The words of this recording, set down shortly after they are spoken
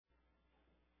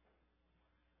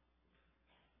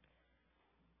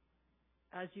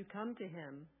As you come to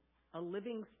him, a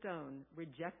living stone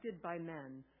rejected by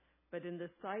men, but in the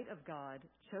sight of God,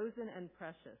 chosen and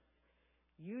precious,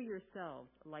 you yourselves,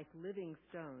 like living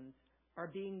stones, are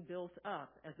being built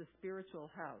up as a spiritual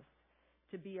house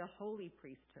to be a holy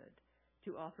priesthood,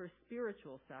 to offer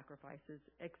spiritual sacrifices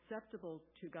acceptable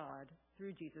to God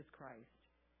through Jesus Christ.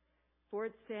 For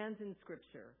it stands in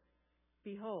Scripture,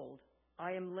 "Behold,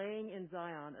 I am laying in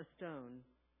Zion a stone,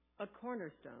 a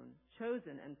cornerstone,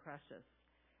 chosen and precious,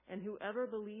 and whoever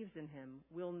believes in him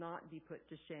will not be put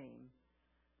to shame."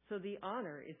 So the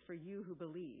honor is for you who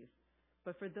believe,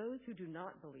 but for those who do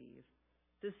not believe,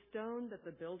 the stone that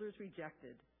the builders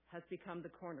rejected has become the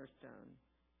cornerstone,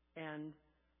 and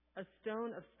a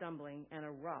stone of stumbling and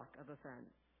a rock of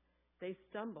offense. They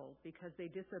stumble because they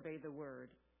disobey the word,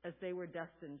 as they were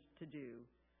destined to do.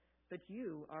 But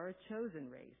you are a chosen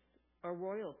race, a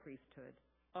royal priesthood,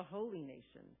 a holy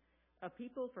nation, a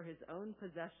people for his own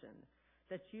possession,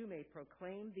 that you may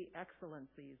proclaim the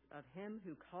excellencies of him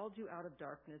who called you out of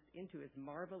darkness into his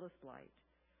marvelous light.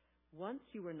 Once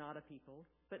you were not a people,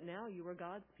 but now you are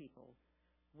God's people.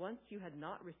 Once you had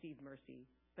not received mercy,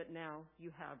 but now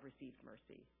you have received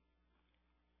mercy.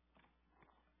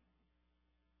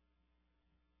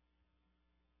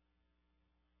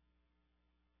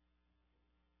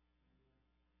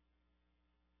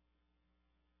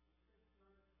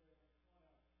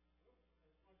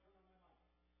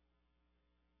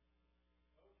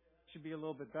 Should be a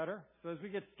little bit better. So as we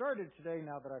get started today,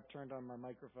 now that I've turned on my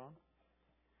microphone,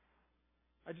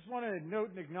 I just want to note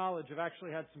and acknowledge I've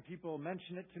actually had some people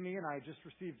mention it to me, and I just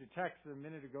received a text a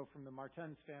minute ago from the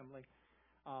Martens family.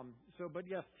 But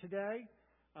yes, today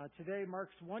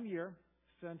marks 1 year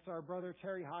since our brother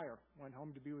Terry Heyer went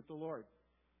home to be with the Lord.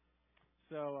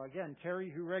 So again, Terry,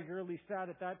 who regularly sat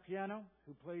at that piano,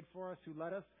 who played for us, who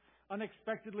led us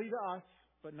unexpectedly to us,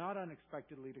 but not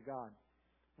unexpectedly to God,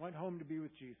 went home to be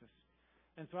with Jesus.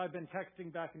 And so I've been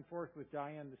texting back and forth with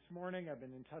Diane this morning. I've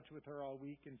been in touch with her all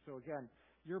week. And so again,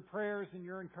 your prayers and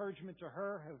your encouragement to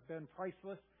her have been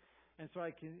priceless. And so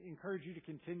I can encourage you to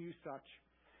continue such.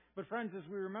 But friends, as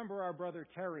we remember our brother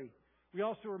Terry, we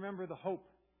also remember the hope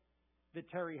that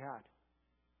Terry had.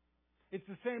 It's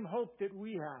the same hope that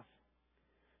we have.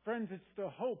 Friends, it's the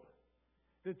hope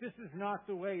that this is not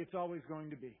the way it's always going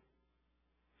to be.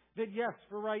 That yes,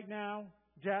 for right now,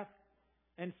 death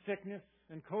and sickness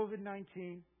and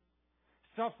COVID-19,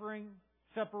 suffering,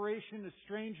 separation,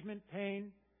 estrangement,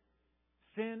 pain,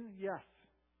 sin, yes,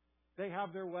 they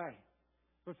have their way.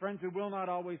 But friends, it will not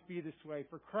always be this way,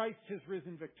 for Christ has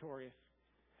risen victorious.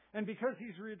 And because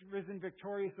He's risen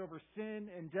victorious over sin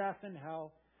and death and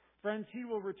hell, friends, He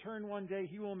will return one day.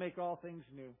 He will make all things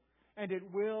new. And it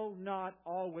will not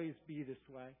always be this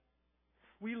way.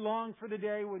 We long for the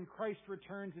day when Christ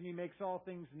returns and He makes all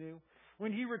things new.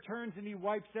 When He returns and He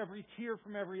wipes every tear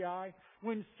from every eye.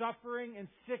 When suffering and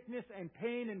sickness and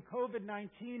pain and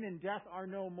COVID-19 and death are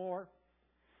no more.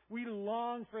 We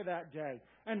long for that day.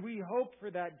 And we hope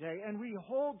for that day. And we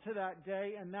hold to that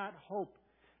day and that hope.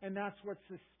 And that's what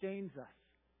sustains us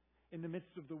in the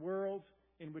midst of the world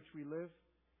in which we live.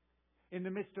 In the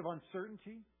midst of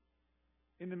uncertainty.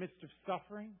 In the midst of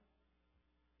suffering.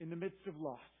 In the midst of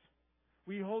loss.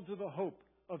 We hold to the hope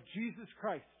of Jesus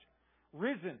Christ,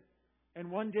 risen, and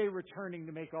one day returning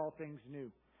to make all things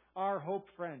new. Our hope,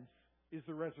 friends, is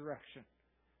the resurrection.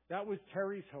 That was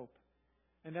Terry's hope,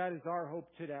 and that is our hope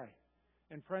today.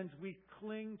 And friends, we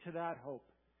cling to that hope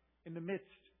in the midst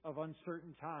of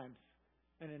uncertain times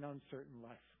and an uncertain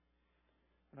life.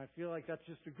 And I feel like that's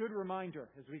just a good reminder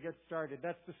as we get started.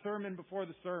 That's the sermon before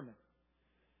the sermon.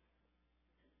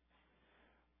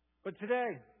 But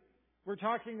today, we're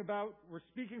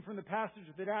speaking from the passage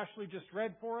that Ashley just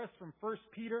read for us from 1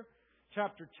 Peter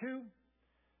chapter 2.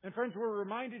 And friends, we're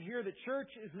reminded here that church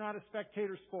is not a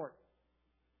spectator sport.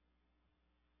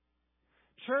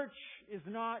 Church is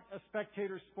not a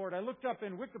spectator sport. I looked up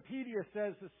and Wikipedia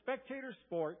says a spectator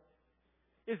sport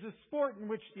is a sport in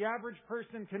which the average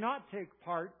person cannot take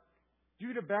part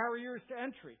due to barriers to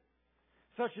entry,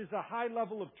 such as a high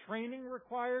level of training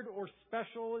required or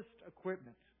specialist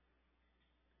equipment.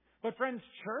 But friends,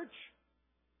 church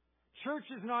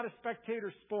is not a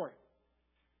spectator sport.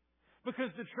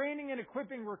 Because the training and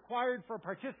equipping required for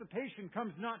participation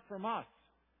comes not from us,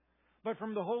 but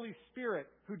from the Holy Spirit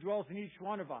who dwells in each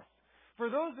one of us. For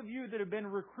those of you that have been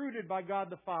recruited by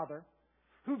God the Father,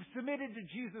 who've submitted to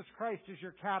Jesus Christ as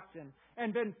your captain,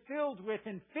 and been filled with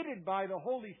and fitted by the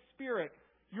Holy Spirit,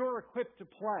 you're equipped to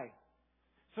play.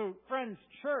 So friends,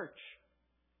 church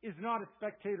is not a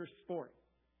spectator sport.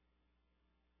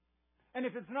 And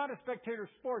if it's not a spectator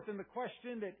sport, then the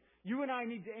question that you and I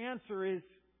need to answer is,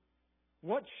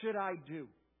 What should I do?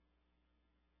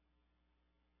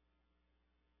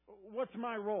 What's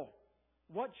my role?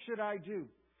 What should I do?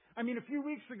 I mean, a few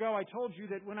weeks ago I told you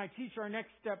that when I teach our Next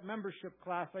Step membership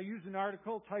class, I use an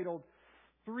article titled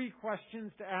 3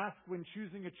 Questions to Ask When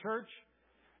Choosing a Church.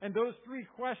 And those 3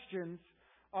 questions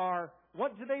are,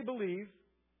 what do they believe?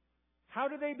 How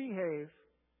do they behave?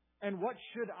 And what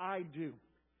should I do?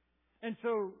 And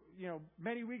so,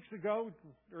 many weeks ago,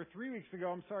 or 3 weeks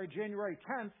ago, January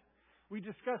 10th, we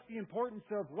discussed the importance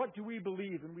of what do we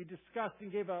believe, and we discussed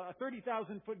and gave a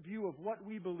 30,000-foot view of what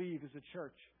we believe as a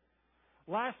church.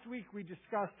 Last week we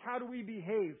discussed how do we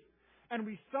behave, and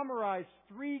we summarized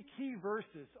 3 key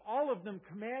verses, all of them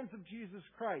commands of Jesus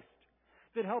Christ,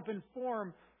 that help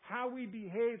inform how we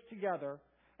behave together,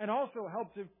 and also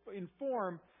help to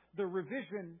inform the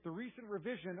recent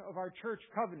revision of our church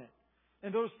covenant.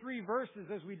 And those 3 verses,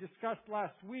 as we discussed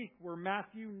last week, were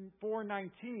Matthew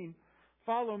 4:19,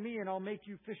 follow me and I'll make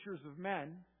you fishers of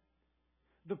men.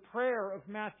 The prayer of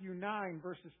Matthew 9,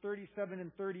 verses 37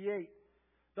 and 38.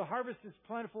 The harvest is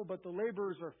plentiful, but the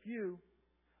laborers are few.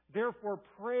 Therefore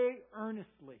pray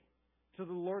earnestly to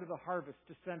the Lord of the harvest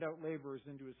to send out laborers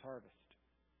into his harvest.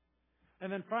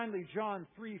 And then finally, John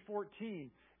 3:14.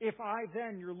 If I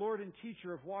then, your Lord and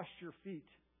teacher, have washed your feet,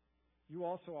 you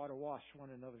also ought to wash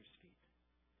one another's feet.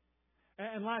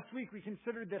 And last week we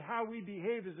considered that how we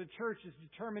behave as a church is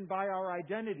determined by our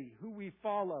identity, who we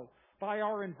follow, by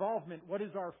our involvement, what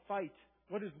is our fight,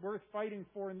 what is worth fighting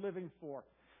for and living for.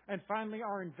 And finally,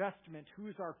 our investment, who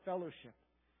is our fellowship.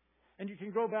 And you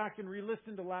can go back and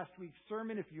re-listen to last week's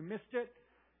sermon if you missed it.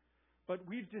 But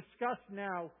we've discussed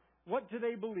now, what do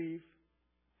they believe?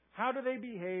 How do they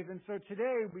behave? And so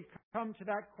today we come to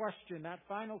that question, that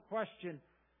final question,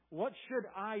 what should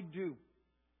I do?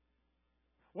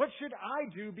 What should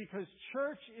I do? Because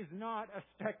church is not a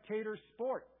spectator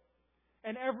sport.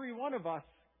 And every one of us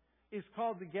is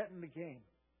called to get in the game.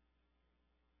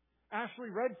 Ashley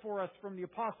read for us from the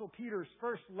Apostle Peter's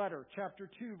first letter, chapter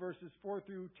 2, verses 4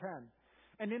 through 10.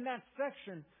 And in that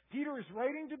section, Peter is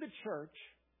writing to the church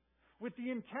with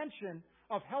the intention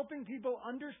of helping people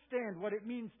understand what it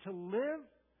means to live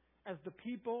as the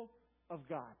people of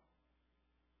God.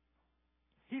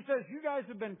 He says, you guys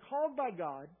have been called by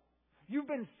God. You've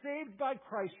been saved by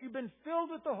Christ. You've been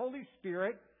filled with the Holy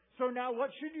Spirit. So now what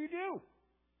should you do?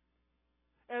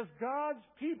 As God's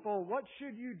people, what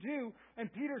should you do?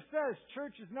 And Peter says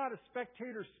church is not a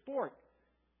spectator sport.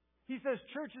 He says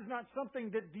church is not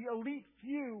something that the elite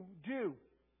few do.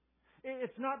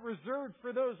 It's not reserved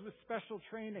for those with special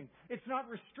training. It's not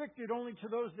restricted only to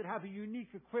those that have a unique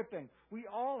equipping. We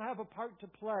all have a part to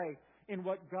play in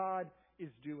what God is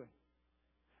doing.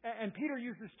 And Peter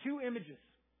uses 2 images.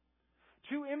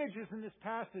 2 images in this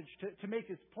passage to make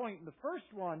his point. And the first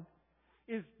one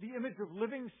is the image of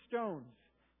living stones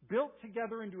built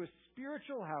together into a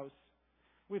spiritual house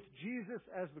with Jesus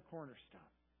as the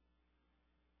cornerstone.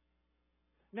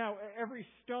 Now, every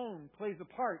stone plays a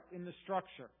part in the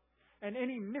structure, and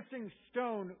any missing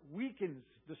stone weakens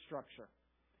the structure.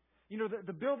 You know,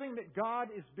 the building that God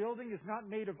is building is not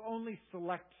made of only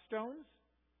select stones.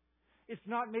 It's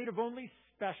not made of only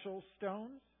special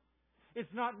stones.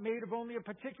 It's not made of only a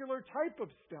particular type of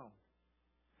stone.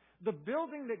 The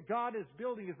building that God is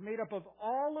building is made up of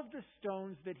all of the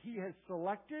stones that He has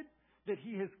selected, that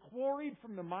He has quarried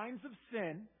from the mines of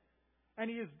sin, and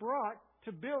He has brought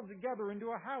to build together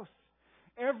into a house.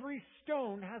 Every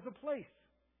stone has a place.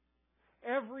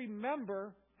 Every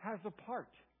member has a part.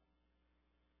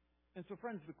 And so,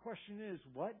 friends, the question is,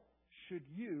 what should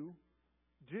you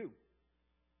do?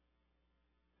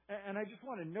 And I just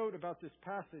want to note about this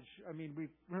passage. I mean,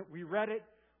 we read it.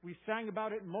 We sang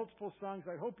about it in multiple songs.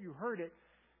 I hope you heard it.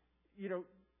 You know,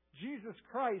 Jesus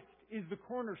Christ is the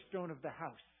cornerstone of the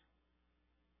house.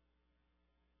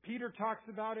 Peter talks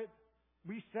about it.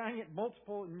 We sang it in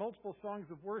multiple songs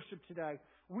of worship today.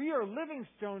 We are living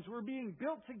stones. We're being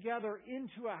built together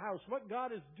into a house. What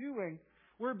God is doing,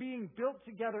 we're being built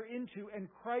together into, and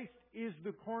Christ is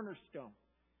the cornerstone.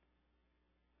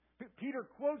 Peter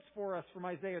quotes for us from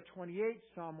Isaiah 28,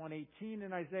 Psalm 118,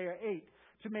 and Isaiah 8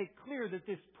 to make clear that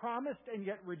this promised and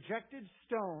yet rejected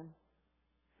stone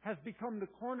has become the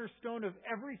cornerstone of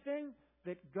everything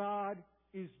that God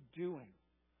is doing.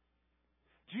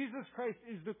 Jesus Christ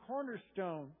is the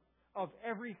cornerstone of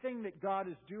everything that God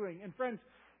is doing. And friends,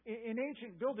 in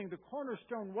ancient building, the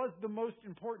cornerstone was the most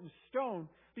important stone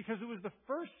because it was the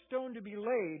first stone to be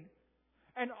laid,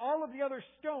 and all of the other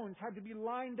stones had to be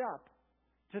lined up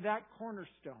to that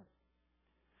cornerstone.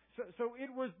 So it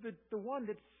was the one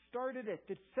that started it,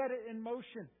 that set it in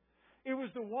motion. It was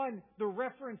the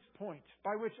reference point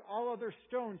by which all other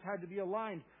stones had to be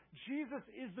aligned. Jesus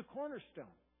is the cornerstone.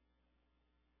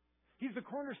 He's the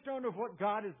cornerstone of what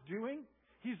God is doing.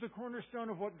 He's the cornerstone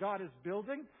of what God is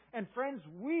building. And friends,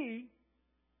 we,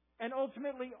 and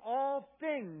ultimately all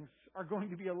things, are going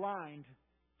to be aligned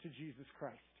to Jesus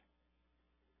Christ.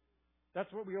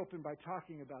 That's what we open by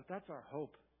talking about. That's our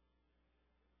hope.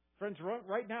 Friends,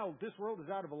 right now, this world is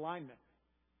out of alignment.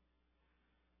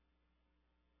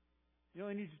 You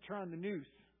only need to turn on the news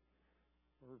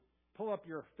or pull up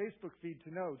your Facebook feed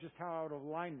to know just how out of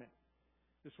alignment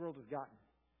this world has gotten.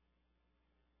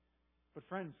 But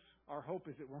friends, our hope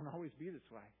is it won't always be this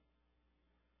way.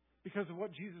 Because of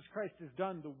what Jesus Christ has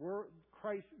done, the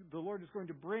Lord is going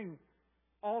to bring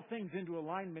all things into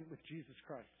alignment with Jesus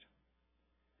Christ.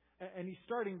 And He's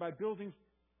starting by building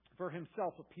for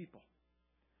Himself a people.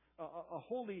 A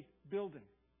holy building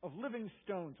of living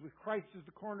stones with Christ as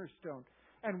the cornerstone.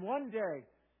 And one day,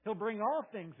 He'll bring all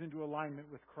things into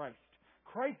alignment with Christ.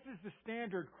 Christ is the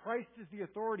standard. Christ is the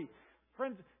authority.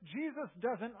 Friends, Jesus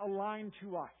doesn't align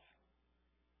to us.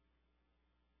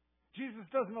 Jesus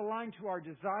doesn't align to our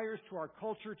desires, to our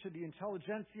culture, to the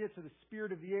intelligentsia, to the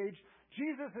spirit of the age.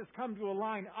 Jesus has come to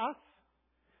align us,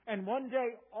 and one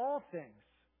day all things,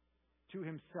 to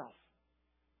Himself.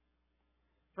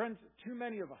 Friends, too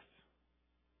many of us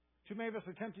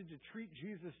are tempted to treat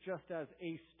Jesus just as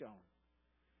a stone.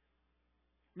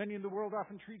 Many in the world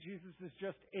often treat Jesus as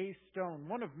just a stone,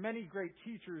 one of many great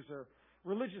teachers or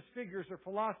religious figures or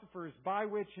philosophers by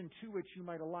which and to which you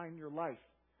might align your life.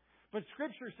 But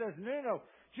Scripture says, no,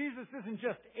 Jesus isn't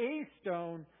just a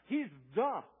stone. He's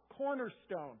the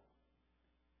cornerstone.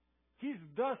 He's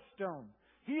the stone.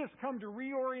 He has come to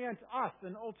reorient us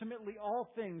and ultimately all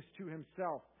things to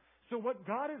Himself. So what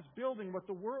God is building, what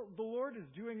the Lord is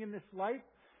doing in this life,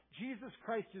 Jesus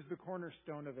Christ is the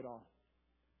cornerstone of it all.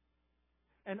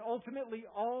 And ultimately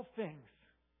all things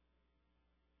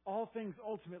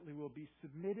ultimately will be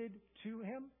submitted to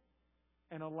Him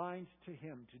and aligned to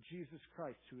Him, to Jesus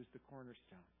Christ, who is the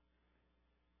cornerstone.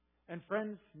 And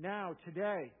friends, now,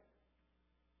 today,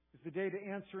 is the day to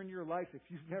answer in your life if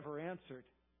you've never answered.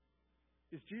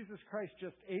 Is Jesus Christ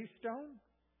just a stone?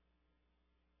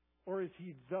 Or is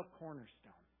He the cornerstone?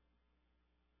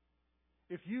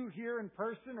 If you here in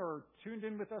person or tuned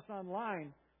in with us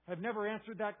online have never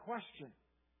answered that question,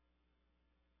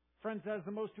 friends, that is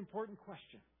the most important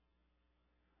question.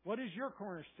 What is your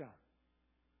cornerstone?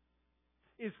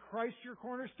 Is Christ your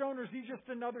cornerstone, or is He just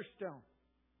another stone?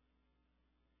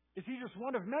 Is He just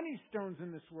one of many stones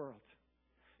in this world?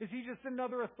 Is He just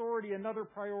another authority, another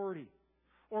priority?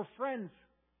 Or friends,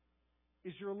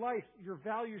 is your life, your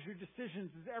values, your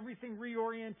decisions, is everything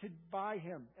reoriented by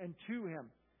Him and to Him?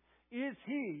 Is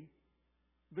He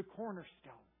the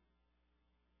cornerstone?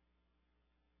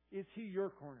 Is He your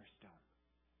cornerstone?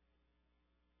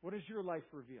 What does your life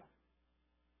reveal?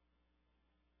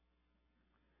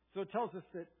 So it tells us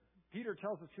that, Peter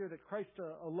tells us here that Christ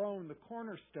alone, the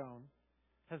cornerstone,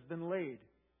 has been laid.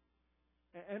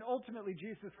 And ultimately,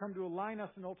 Jesus has come to align us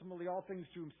and ultimately all things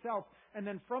to Himself. And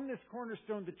then from this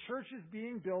cornerstone, the church is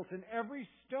being built, and every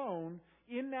stone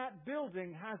in that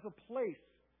building has a place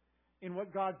in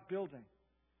what God's building.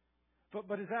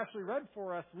 But as Ashley read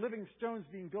for us, living stones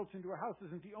being built into a house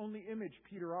isn't the only image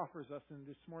Peter offers us in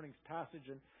this morning's passage.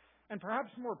 And perhaps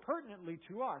more pertinently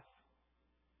to us,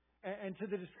 and to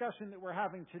the discussion that we're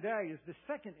having today, is the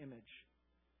second image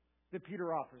that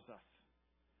Peter offers us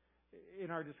in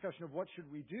our discussion of what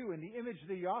should we do. And the image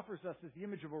that he offers us is the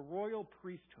image of a royal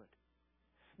priesthood.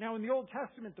 Now, in the Old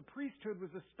Testament, the priesthood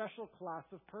was a special class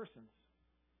of persons.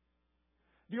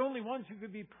 The only ones who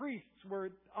could be priests were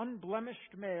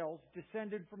unblemished males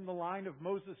descended from the line of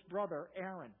Moses' brother,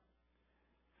 Aaron.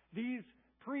 These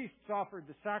priests offered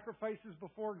the sacrifices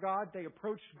before God. They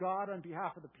approached God on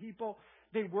behalf of the people.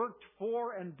 They worked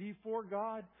for and before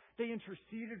God. They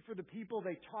interceded for the people.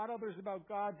 They taught others about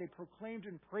God. They proclaimed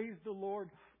and praised the Lord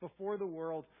before the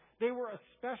world. They were a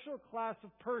special class of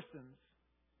persons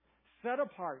set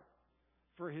apart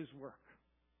for His work.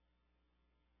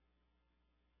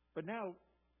 But now,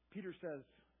 Peter says,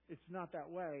 it's not that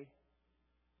way.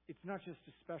 It's not just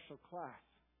a special class.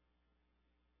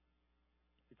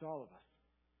 It's all of us.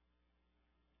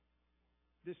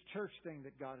 This church thing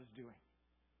that God is doing,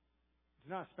 it's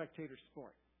not a spectator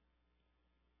sport.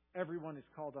 Everyone is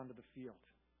called onto the field.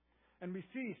 And we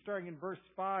see, starting in verse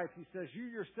 5, he says, you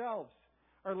yourselves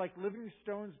are like living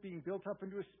stones being built up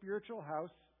into a spiritual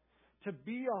house to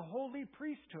be a holy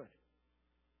priesthood,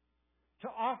 to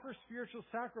offer spiritual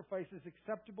sacrifices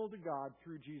acceptable to God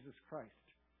through Jesus Christ.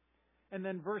 And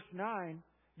then verse 9,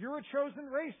 you're a chosen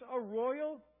race, a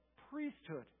royal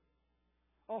priesthood,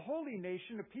 a holy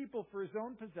nation, a people for his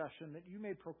own possession, that you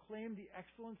may proclaim the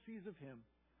excellencies of him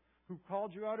who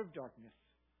called you out of darkness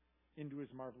into his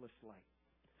marvelous light.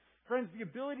 Friends, the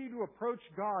ability to approach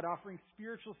God offering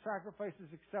spiritual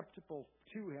sacrifices acceptable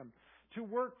to him, to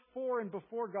work for and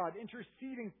before God,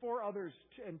 interceding for others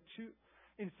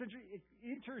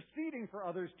interceding for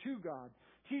others to God,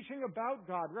 teaching about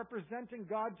God, representing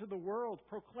God to the world,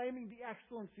 proclaiming the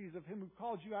excellencies of him who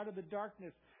called you out of the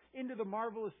darkness into the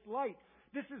marvelous light.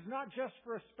 This is not just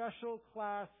for a special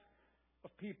class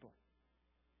of people.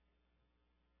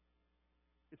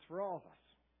 It's for all of us.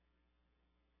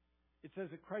 It says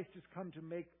that Christ has come to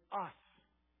make us,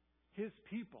 his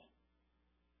people,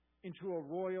 into a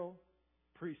royal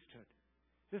priesthood.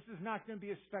 This is not going to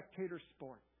be a spectator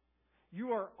sport.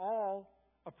 You are all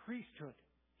a priesthood,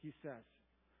 he says.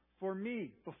 For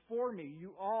me, before me,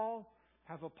 you all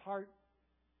have a part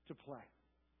to play.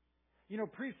 You know,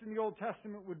 priests in the Old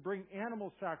Testament would bring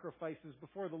animal sacrifices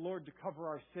before the Lord to cover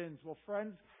our sins. Well,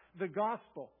 friends, the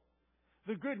gospel,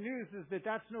 the good news is that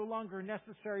that's no longer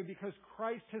necessary because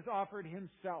Christ has offered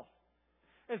himself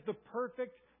as the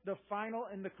perfect, the final,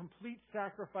 and the complete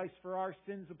sacrifice for our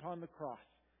sins upon the cross.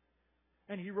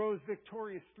 And he rose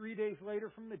victorious 3 days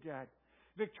later from the dead,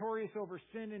 victorious over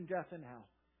sin and death and hell.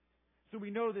 So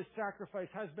we know this sacrifice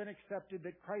has been accepted,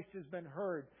 that Christ has been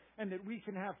heard, and that we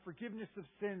can have forgiveness of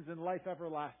sins and life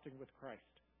everlasting with Christ.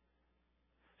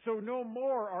 So no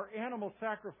more are animal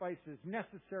sacrifices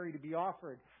necessary to be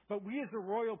offered, but we as a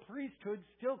royal priesthood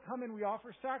still come and we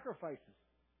offer sacrifices.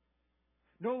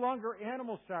 No longer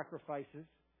animal sacrifices,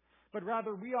 but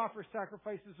rather we offer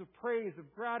sacrifices of praise,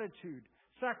 of gratitude,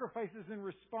 sacrifices in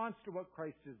response to what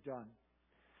Christ has done.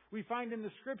 We find in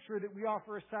the Scripture that we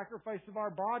offer a sacrifice of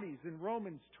our bodies in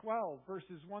Romans 12,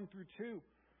 verses 1 through 2.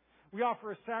 We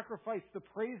offer a sacrifice, the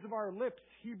praise of our lips,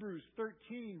 Hebrews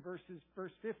 13, verse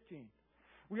 15.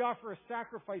 We offer a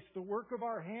sacrifice, the work of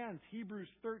our hands, Hebrews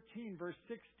 13, verse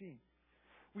 16.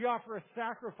 We offer a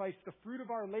sacrifice, the fruit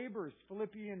of our labors,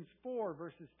 Philippians 4,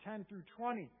 verses 10 through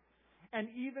 20. And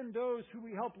even those who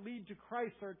we help lead to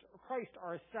Christ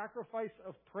are a sacrifice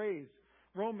of praise,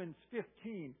 Romans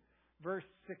 15, verse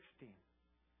 16.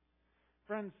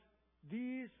 Friends,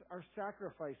 these are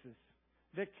sacrifices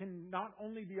that can not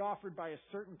only be offered by a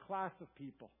certain class of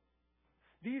people.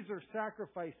 These are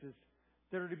sacrifices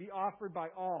that are to be offered by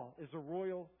all as a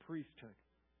royal priesthood.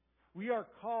 We are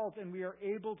called and we are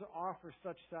able to offer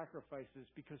such sacrifices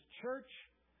because church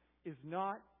is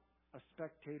not a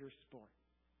spectator sport.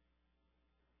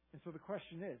 And so the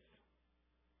question is,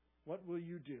 what will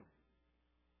you do?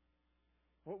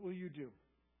 What will you do?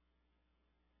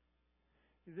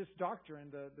 This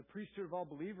doctrine, the priesthood of all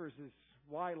believers, is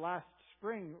why last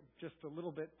spring, just a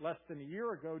little bit less than a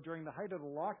year ago, during the height of the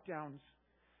lockdowns,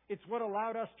 it's what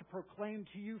allowed us to proclaim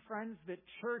to you, friends, that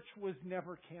church was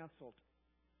never canceled.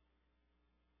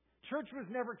 Church was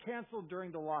never canceled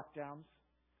during the lockdowns.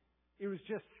 It was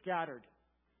just scattered.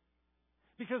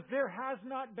 Because there has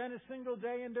not been a single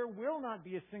day, and there will not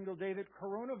be a single day, that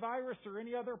coronavirus or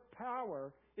any other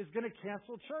power is going to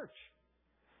cancel church.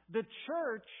 The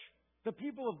church, the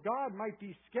people of God, might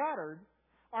be scattered.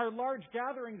 Our large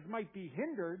gatherings might be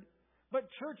hindered. But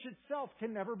church itself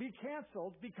can never be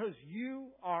canceled because you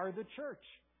are the church.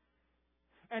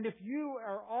 And if you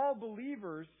are all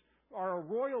believers, are a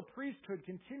royal priesthood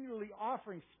continually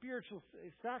offering spiritual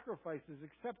sacrifices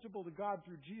acceptable to God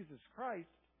through Jesus Christ,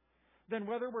 then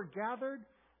whether we're gathered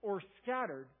or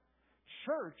scattered,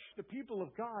 church, the people of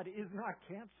God, is not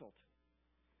canceled.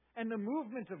 And the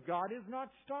movement of God is not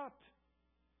stopped.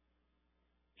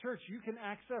 Church, you can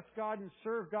access God and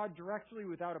serve God directly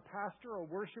without a pastor, a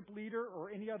worship leader,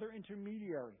 or any other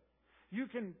intermediary. You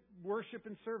can worship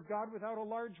and serve God without a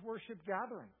large worship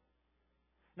gathering.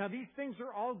 Now, these things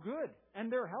are all good,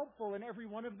 and they're helpful, and every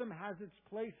one of them has its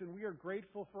place, and we are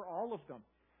grateful for all of them,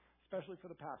 especially for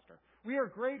the pastor. We are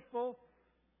grateful,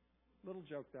 little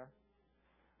joke there,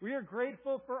 we are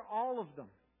grateful for all of them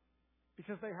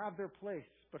because they have their place.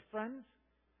 But friends,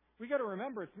 we got to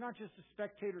remember, it's not just a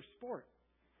spectator sport.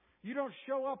 You don't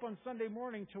show up on Sunday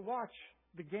morning to watch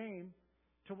the game,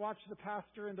 to watch the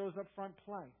pastor and those up front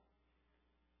play.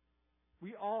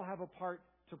 We all have a part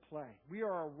to play. We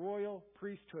are a royal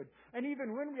priesthood. And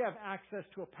even when we have access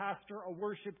to a pastor, a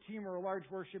worship team, or a large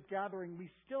worship gathering,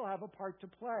 we still have a part to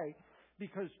play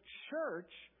because church,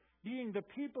 being the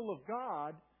people of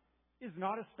God, is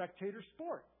not a spectator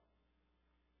sport.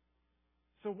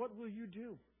 So what will you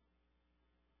do?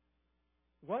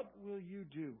 What will you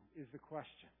do is the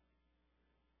question.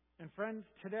 And friends,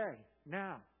 today,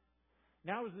 now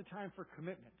is the time for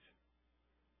commitment.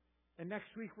 And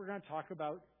next week we're going to talk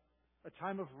about a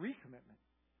time of recommitment.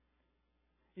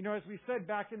 You know, as we said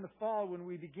back in the fall when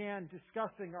we began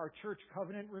discussing our church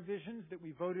covenant revisions that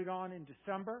we voted on in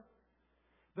December,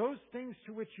 those things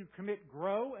to which you commit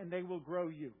grow, and they will grow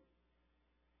you.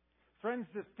 Friends,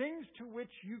 the things to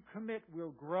which you commit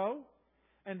will grow,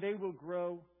 and they will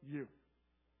grow you.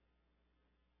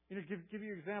 You know, give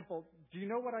you an example. Do you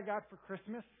know what I got for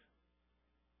Christmas?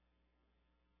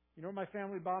 You know what my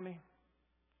family bought me?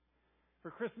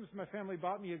 For Christmas, my family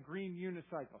bought me a green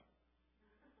unicycle.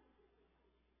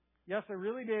 Yes, I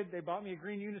really did. They bought me a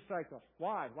green unicycle.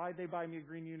 Why? Why did they buy me a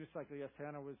green unicycle? Yes,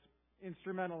 Hannah was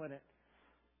instrumental in it.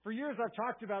 For years, I've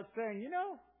talked about saying, you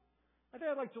know, I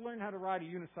think I'd like to learn how to ride a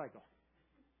unicycle.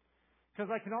 Because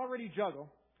I can already juggle.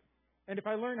 And if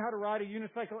I learn how to ride a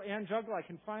unicycle and juggle, I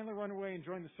can finally run away and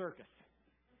join the circus.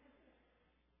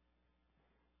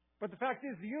 But the fact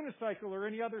is, the unicycle or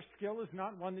any other skill is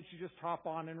not one that you just hop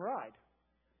on and ride.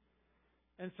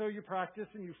 And so you practice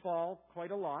and you fall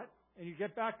quite a lot. And you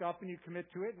get back up and you commit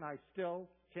to it. And I still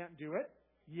can't do it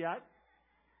yet.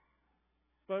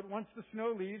 But once the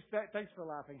snow leaves, thanks for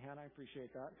laughing, Hannah. I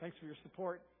appreciate that. Thanks for your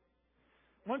support.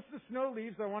 Once the snow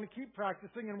leaves, I want to keep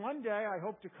practicing. And one day, I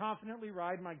hope to confidently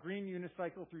ride my green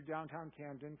unicycle through downtown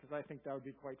Camden, because I think that would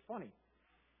be quite funny.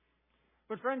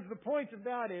 But friends, the point of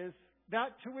that is,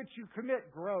 that to which you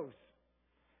commit grows.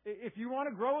 If you want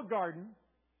to grow a garden,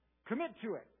 commit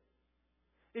to it.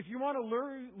 If you want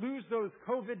to lose those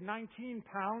COVID-19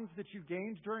 pounds that you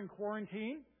gained during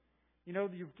quarantine, you know,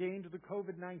 you've gained the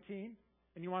COVID-19,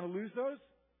 and you want to lose those,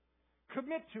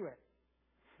 commit to it.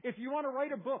 If you want to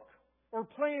write a book, or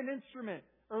play an instrument,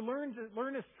 or learn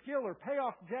a skill, or pay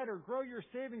off debt, or grow your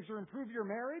savings, or improve your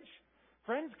marriage,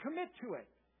 friends, commit to it.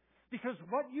 Because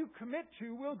what you commit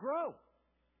to will grow.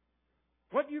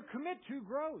 What you commit to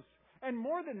grows. And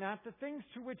more than that, the things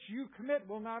to which you commit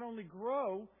will not only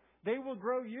grow, they will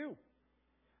grow you.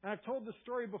 And I've told the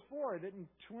story before that in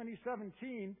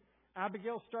 2017,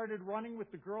 Abigail started running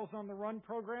with the Girls on the Run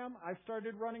program. I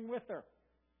started running with her.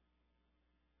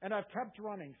 And I've kept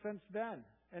running since then.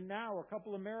 And now, a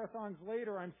couple of marathons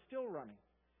later, I'm still running.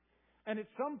 And at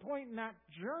some point in that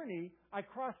journey, I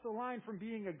crossed the line from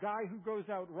being a guy who goes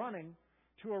out running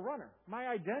to a runner. My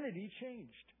identity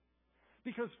changed.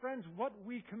 Because, friends, what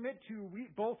we commit to, we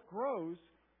both grows,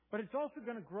 but it's also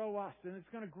going to grow us, and it's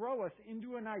going to grow us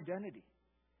into an identity.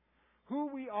 Who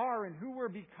we are and who we're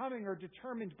becoming are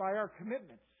determined by our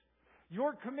commitments.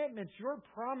 Your commitments, your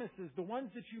promises, the ones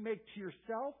that you make to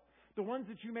yourself, the ones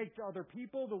that you make to other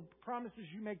people, the promises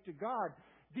you make to God,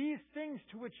 these things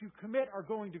to which you commit are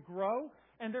going to grow,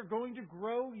 and they're going to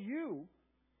grow you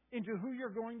into who you're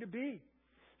going to be.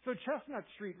 So Chestnut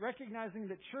Street, recognizing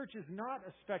that church is not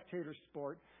a spectator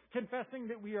sport, confessing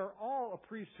that we are all a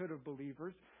priesthood of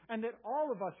believers, and that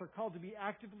all of us are called to be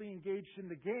actively engaged in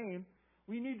the game,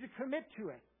 we need to commit to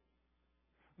it.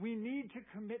 We need to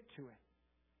commit to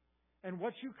it. And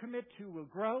what you commit to will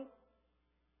grow,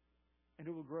 and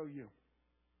it will grow you.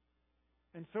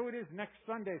 And so it is next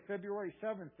Sunday, February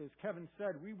 7th, as Kevin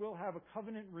said, we will have a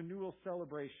covenant renewal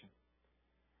celebration.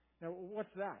 Now,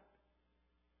 what's that?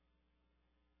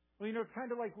 Well, you know, it's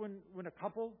kind of like when a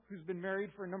couple who's been married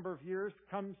for a number of years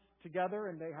comes together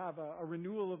and they have a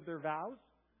renewal of their vows.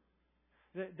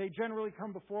 They generally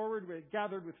come forward,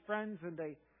 gathered with friends, and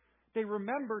they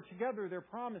remember together their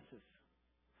promises.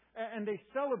 And they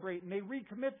celebrate and they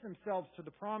recommit themselves to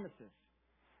the promises.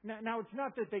 Now, it's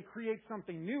not that they create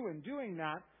something new in doing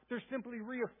that. They're simply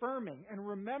reaffirming and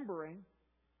remembering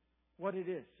what it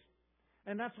is.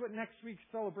 And that's what next week's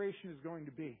celebration is going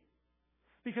to be.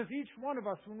 Because each one of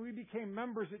us, when we became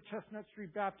members at Chestnut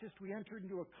Street Baptist, we entered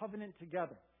into a covenant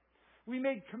together. We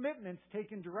made commitments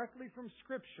taken directly from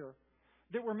Scripture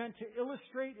that were meant to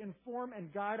illustrate, inform,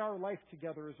 and guide our life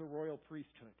together as a royal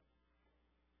priesthood.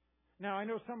 Now, I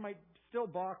know some might still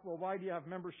balk, well, why do you have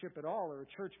membership at all or a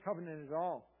church covenant at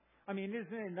all? I mean,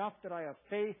 isn't it enough that I have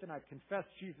faith and I've confessed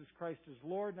Jesus Christ as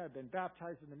Lord and I've been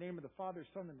baptized in the name of the Father,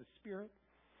 Son, and the Spirit?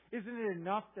 Isn't it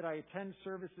enough that I attend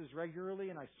services regularly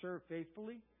and I serve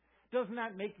faithfully? Doesn't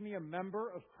that make me a member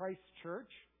of Christ's church?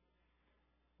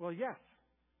 Well, yes.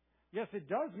 Yes, it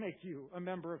does make you a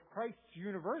member of Christ's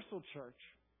universal church.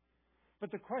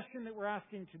 But the question that we're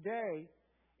asking today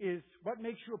is, what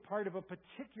makes you a part of a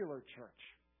particular church?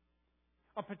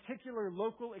 A particular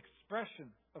local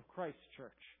expression of Christ's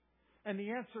church? And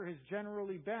the answer has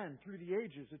generally been, through the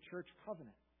ages, a church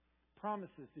covenant.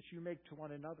 Promises that you make to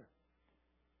one another.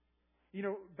 You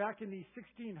know, back in the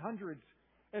 1600s,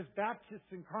 as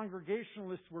Baptists and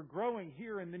Congregationalists were growing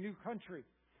here in the new country,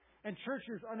 and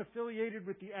churches unaffiliated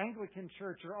with the Anglican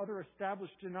Church or other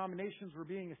established denominations were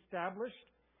being established,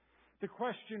 the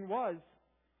question was,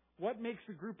 what makes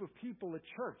a group of people a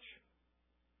church?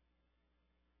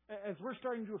 as we're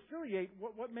starting to affiliate,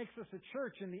 what makes us a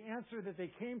church? And the answer that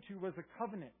they came to was a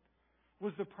covenant,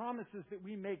 was the promises that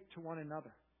we make to one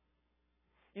another.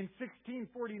 In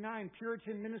 1649,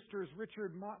 Puritan ministers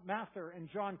Richard Mather and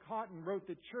John Cotton wrote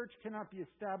that church cannot be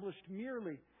established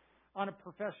merely on a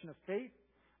profession of faith,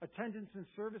 attendance in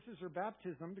services, or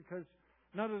baptism, because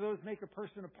none of those make a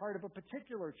person a part of a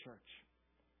particular church.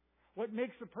 What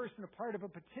makes a person a part of a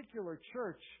particular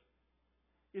church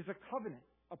is a covenant,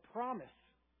 a promise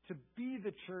to be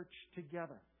the church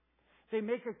together. They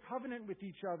make a covenant with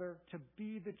each other to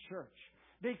be the church.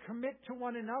 They commit to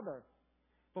one another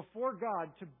before God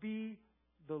to be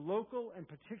the local and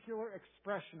particular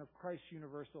expression of Christ's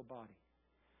universal body.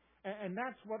 And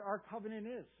that's what our covenant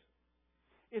is.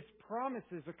 It's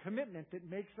promises, a commitment that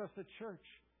makes us a church.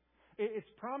 It's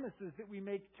promises that we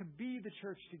make to be the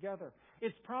church together.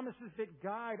 It's promises that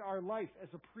guide our life as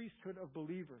a priesthood of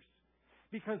believers.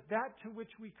 Because that to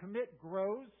which we commit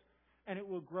grows, and it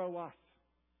will grow us.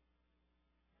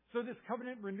 So this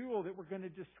covenant renewal that we're going to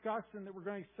discuss and that we're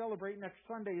going to celebrate next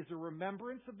Sunday is a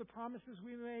remembrance of the promises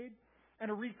we made and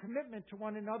a recommitment to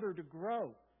one another to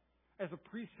grow as a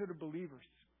priesthood of believers.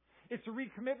 It's a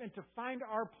recommitment to find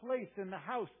our place in the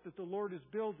house that the Lord is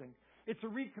building. It's a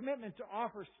recommitment to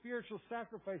offer spiritual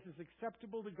sacrifices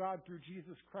acceptable to God through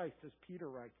Jesus Christ, as Peter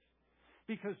writes.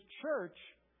 Because church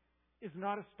is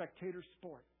not a spectator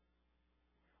sport.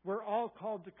 We're all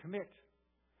called to commit.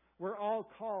 We're all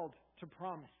called to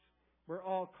promise. We're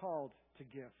all called to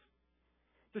give.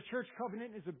 The church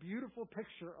covenant is a beautiful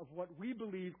picture of what we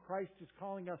believe Christ is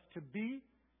calling us to be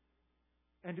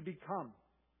and to become.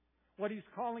 What He's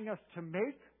calling us to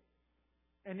make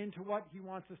and into what He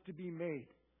wants us to be made.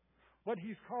 What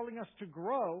He's calling us to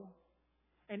grow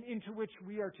and into which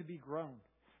we are to be grown.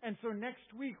 And so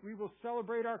next week we will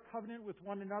celebrate our covenant with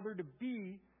one another to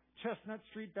be Chestnut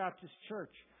Street Baptist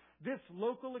Church. This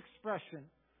local expression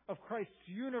of Christ's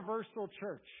universal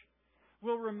church.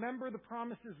 We'll remember the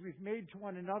promises we've made to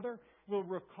one another. We'll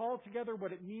recall together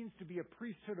what it means to be a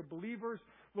priesthood of believers.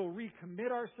 We'll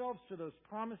recommit ourselves to those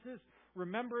promises,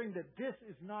 remembering that this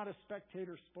is not a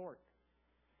spectator sport.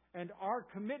 And our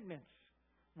commitments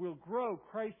will grow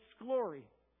Christ's glory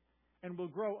and will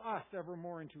grow us ever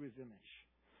more into His image.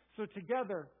 So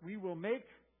together we will make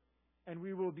and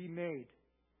we will be made.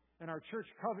 And our church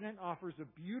covenant offers a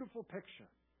beautiful picture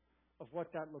of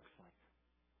what that looks like.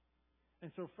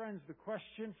 And so, friends, the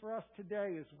question for us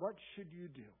today is, what should you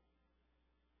do?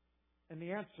 And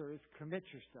the answer is, commit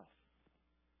yourself.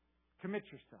 Commit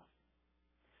yourself.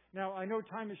 Now, I know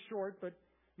time is short, but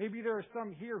maybe there are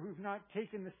some here who've not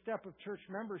taken the step of church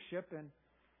membership, and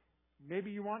maybe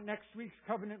you want next week's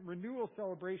covenant renewal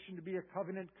celebration to be a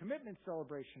covenant commitment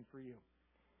celebration for you.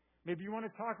 Maybe you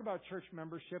want to talk about church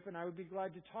membership, and I would be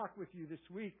glad to talk with you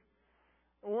this week,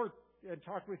 or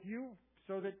talk with you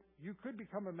so that you could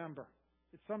become a member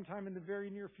at some time in the very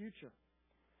near future.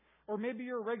 Or maybe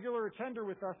you're a regular attender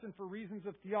with us, and for reasons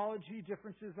of theology,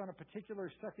 differences on a particular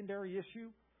secondary issue,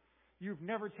 you've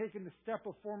never taken the step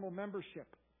of formal membership.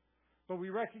 But we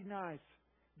recognize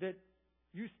that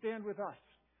you stand with us,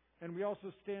 and we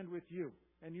also stand with you,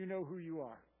 and you know who you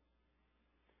are.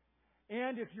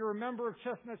 And if you're a member of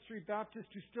Chestnut Street Baptist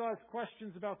who still has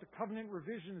questions about the covenant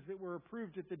revisions that were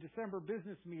approved at the December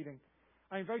business meeting,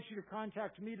 I invite you to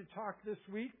contact me to talk this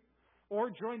week, or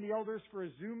join the elders for a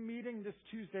Zoom meeting this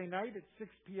Tuesday night at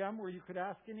 6 p.m. where you could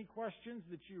ask any questions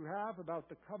that you have about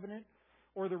the covenant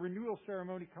or the renewal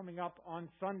ceremony coming up on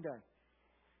Sunday.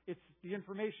 It's the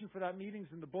information for that meeting's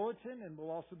in the bulletin and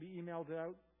will also be emailed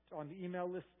out on the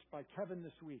email list by Kevin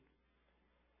this week.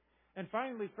 And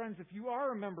finally, friends, if you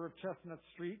are a member of Chestnut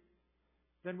Street,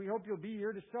 then we hope you'll be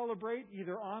here to celebrate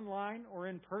either online or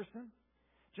in person.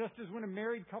 Just as when a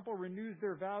married couple renews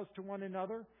their vows to one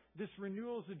another, this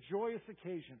renewal is a joyous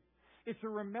occasion. It's a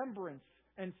remembrance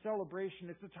and celebration.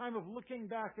 It's a time of looking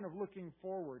back and of looking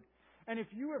forward. And if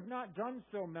you have not done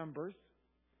so, members,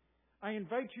 I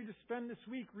invite you to spend this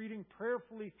week reading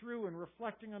prayerfully through and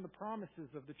reflecting on the promises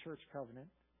of the church covenant.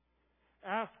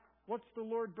 Ask, what's the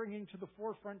Lord bringing to the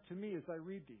forefront to me as I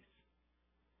read these?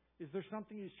 Is there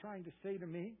something He's trying to say to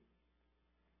me?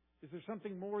 Is there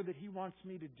something more that He wants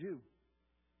me to do?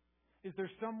 Is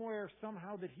there somewhere,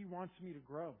 somehow, that He wants me to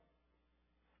grow?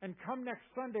 And come next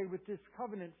Sunday with this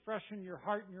covenant fresh in your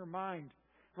heart and your mind,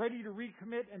 ready to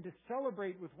recommit and to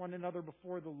celebrate with one another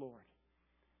before the Lord.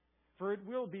 For it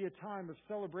will be a time of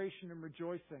celebration and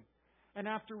rejoicing. And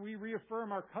after we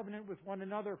reaffirm our covenant with one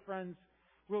another, friends,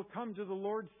 we'll come to the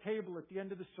Lord's table at the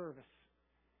end of the service.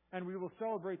 And we will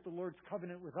celebrate the Lord's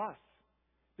covenant with us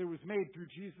that was made through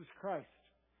Jesus Christ,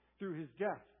 through His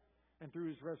death, and through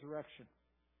His resurrection.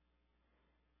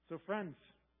 So friends,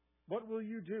 What will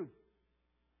you do?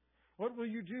 What will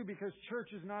you do? Because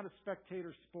church is not a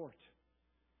spectator sport.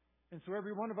 And so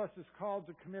every one of us is called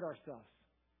to commit ourselves.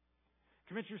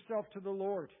 Commit yourself to the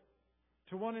Lord,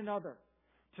 to one another,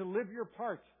 to live your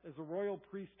part as a royal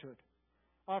priesthood,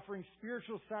 offering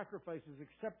spiritual sacrifices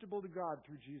acceptable to God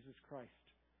through Jesus Christ.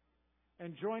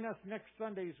 And join us next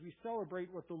Sunday as we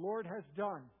celebrate what the Lord has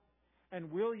done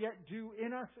and will yet do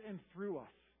in us and through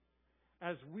us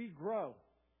as we grow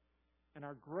and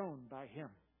are grown by Him.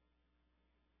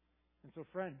 And so,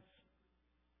 friends,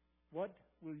 what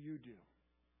will you do?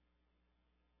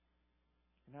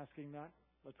 In asking that,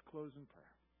 let's close in prayer.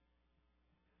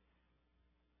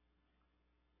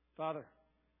 Father,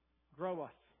 grow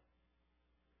us.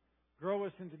 Grow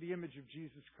us into the image of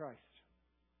Jesus Christ.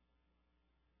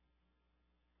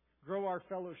 Grow our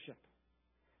fellowship,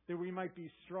 that we might be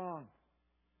strong,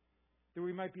 that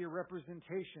we might be a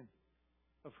representation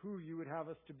of who you would have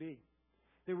us to be,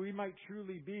 that we might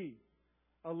truly be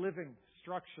a living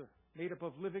structure made up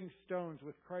of living stones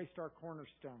with Christ our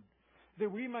cornerstone,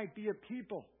 that we might be a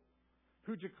people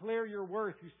who declare your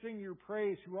worth, who sing your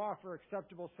praise, who offer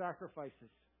acceptable sacrifices.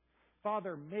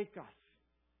 Father, make us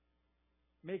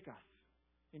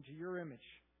into your image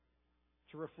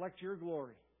to reflect your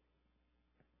glory.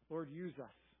 Lord, use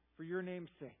us for your name's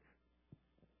sake,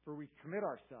 for we commit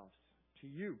ourselves to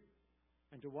you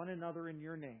and to one another in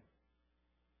your name.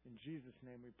 In Jesus'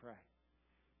 name we pray.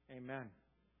 Amen.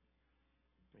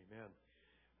 Amen.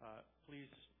 Please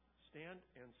stand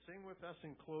and sing with us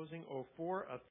in closing, O for a